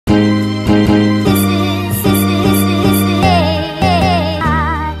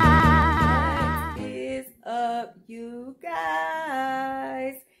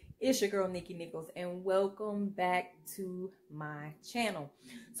It's your girl Nikki Nichols, and welcome back to my channel.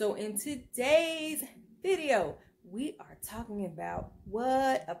 So in today's video, we are talking about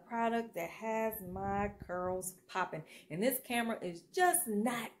what a product that has my curls popping, and this camera is just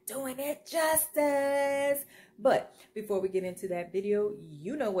not doing it justice. But before we get into that video,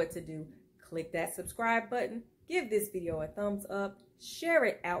 you know what to do. Click that subscribe button, give this video a thumbs up, share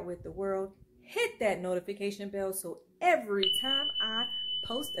it out with the world, hit that notification bell so every time I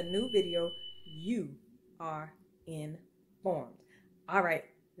post a new video, you are informed. All right,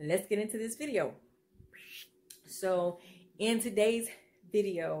 let's get into this video. So in today's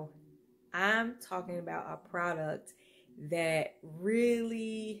video, I'm talking about a product that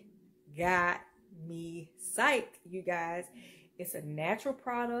really got me psyched, you guys. It's a natural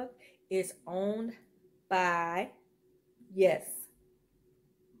product. It's owned by, yes,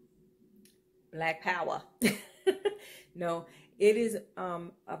 Black Power. No, it is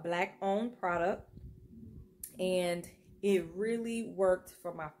a Black owned product, and it really worked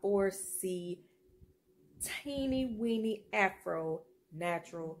for my 4C teeny weeny afro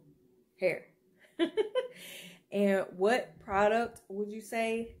natural hair. And what product would you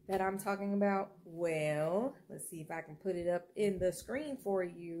say that I'm talking about? Well, let's see if I can put it up in the screen for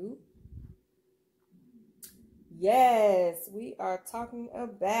you. Yes, we are talking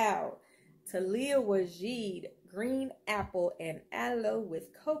about Talijah Waajid Green Apple and Aloe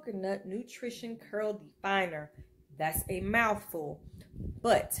with Coconut Nutrition Curl Definer. That's a mouthful,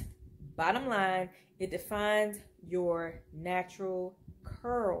 but bottom line, it defines your natural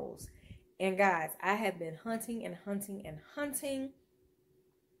curls. And guys, I have been hunting and hunting and hunting,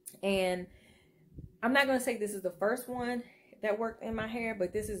 and I'm not going to say this is the first one that worked in my hair,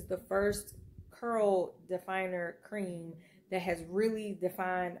 but this is the first curl definer cream that has really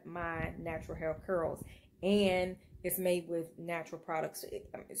defined my natural hair curls. And it's made with natural products,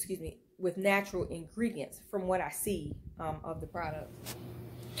 with natural ingredients from what I see of the product.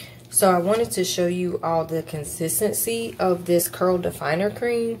 So I wanted to show you all the consistency of this curl definer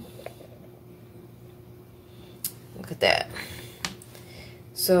cream. Look at that.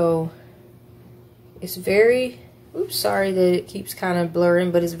 So it's very, oops, sorry that it keeps kind of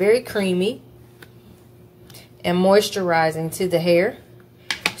blurring, but it's very creamy and moisturizing to the hair.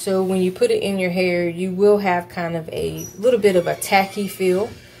 So when you put it in your hair, you will have kind of a little bit of a tacky feel.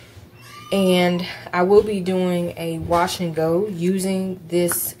 And I will be doing a wash and go using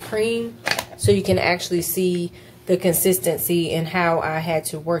this cream so you can actually see the consistency and how I had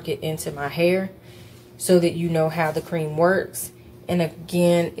to work it into my hair so that you know how the cream works. And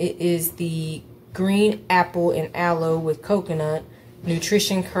again, it is the Green Apple and Aloe with Coconut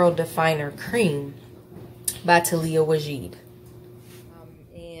Nutrition Curl Definer Cream by Talijah Waajid.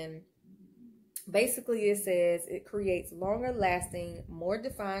 And basically it says it creates longer lasting, more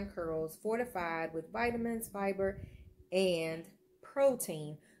defined curls fortified with vitamins, fiber, and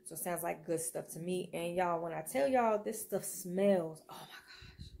protein. So it sounds like good stuff to me. And y'all, when I tell y'all this stuff smells, oh my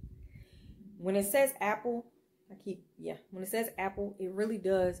gosh. When it says apple, when it says apple, it really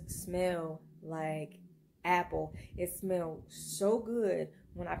does smell like apple. It smells so good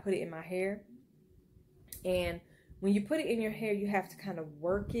when I put it in my hair. And when you put it in your hair, you have to kind of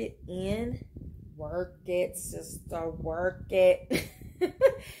work it in. Work it, sister, work it.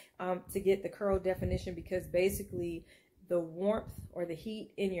 To get the curl definition, because basically the warmth or the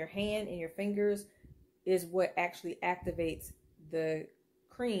heat in your hand, in your fingers, is what actually activates the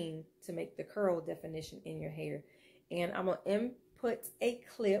cream to make the curl definition in your hair. And I'm going to input a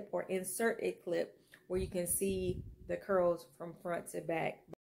clip or insert a clip where you can see the curls from front to back.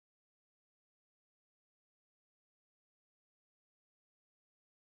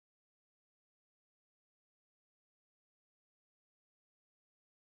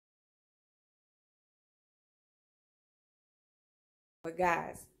 But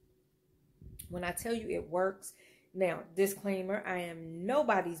guys, when I tell you it works, now disclaimer, I am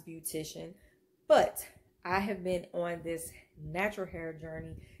nobody's beautician, but I have been on this natural hair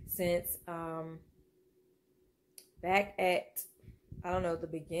journey since back at, I don't know, the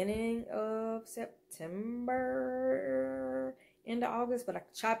beginning of September, into August, but I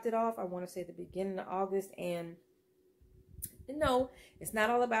chopped it off. I want to say the beginning of August. And no, it's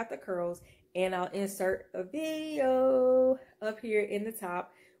not all about the curls. And I'll insert a video up here in the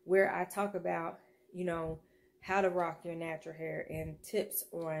top where I talk about, you know, how to rock your natural hair and tips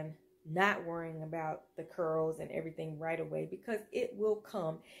on not worrying about the curls and everything right away, because it will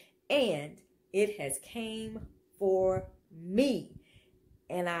come, and it has came for me,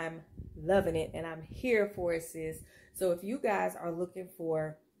 and I'm loving it, and I'm here for it, sis. So if you guys are looking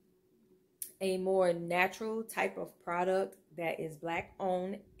for a more natural type of product that is Black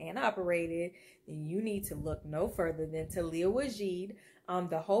owned and operated, then you need to look no further than Talijah Waajid.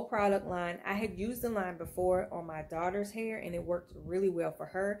 The whole product line, I had used the line before on my daughter's hair and it worked really well for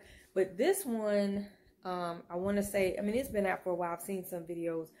her. But this one, I want to say, I mean, it's been out for a while. I've seen some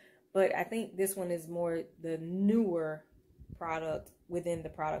videos, but I think this one is more the newer product within the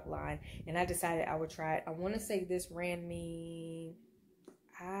product line. And I decided I would try it. I want to say this ran me,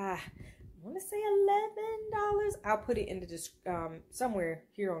 I want to say $11. I'll put it in the somewhere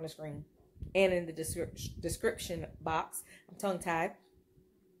here on the screen and in the description box. I'm tongue tied,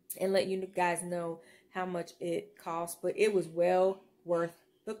 and let you guys know how much it costs. But it was well worth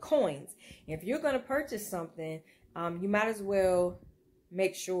the coins. If you're going to purchase something, you might as well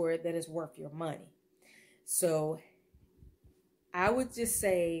make sure that it's worth your money. So I would just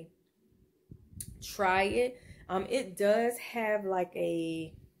say try it. It does have like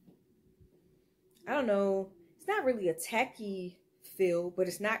a, I don't know, it's not really a tacky feel, but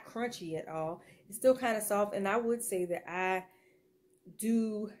it's not crunchy at all. It's still kind of soft. And I would say that I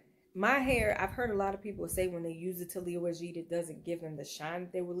do my hair. I've heard a lot of people say when they use the Talijah Waajid, it doesn't give them the shine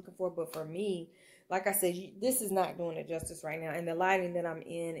that they were looking for. But for me, like I said, this is not doing it justice right now. And the lighting that I'm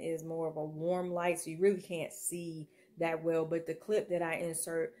in is more of a warm light, so you really can't see that well. But the clip that I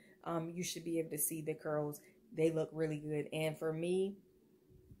insert, you should be able to see the curls. They look really good. And for me,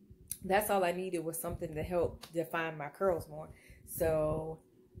 that's all I needed was something to help define my curls more. So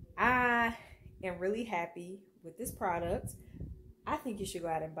I am really happy with this product. I think you should go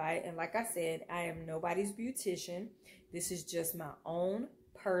out and buy it. And like I said, I am nobody's beautician. This is just my own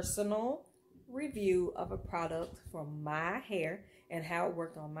personal review of a product for my hair and how it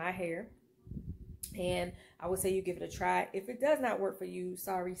worked on my hair. And I would say you give it a try. If it does not work for you,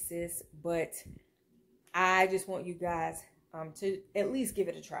 sorry sis, but I just want you guys to at least give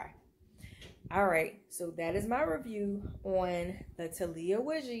it a try. All right, so that is my review on the Talijah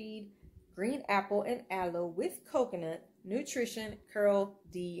Waajid Green Apple and Aloe with Coconut Nutrition Curl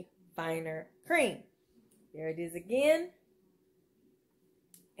Definer Cream. There it is again.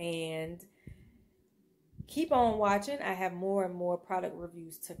 And keep on watching. I have more and more product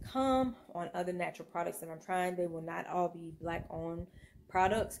reviews to come on other natural products that I'm trying. They will not all be Black owned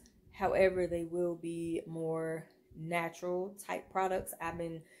products. However, they will be more natural type products. I've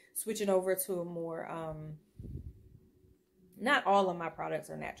been switching over to a more not all of my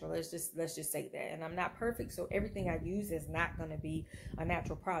products are natural. Let's just say that. And I'm not perfect, so everything I use is not going to be a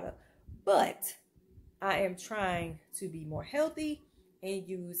natural product. But I am trying to be more healthy and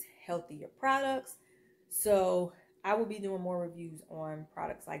use healthier products. So I will be doing more reviews on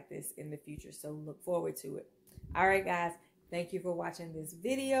products like this in the future. So look forward to it. All right, guys. Thank you for watching this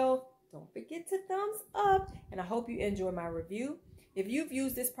video. Don't forget to thumbs up, and I hope you enjoy my review. If you've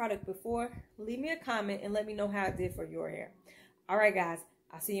used this product before, leave me a comment and let me know how it did for your hair. All right, guys,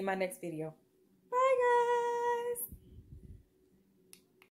 I'll see you in my next video.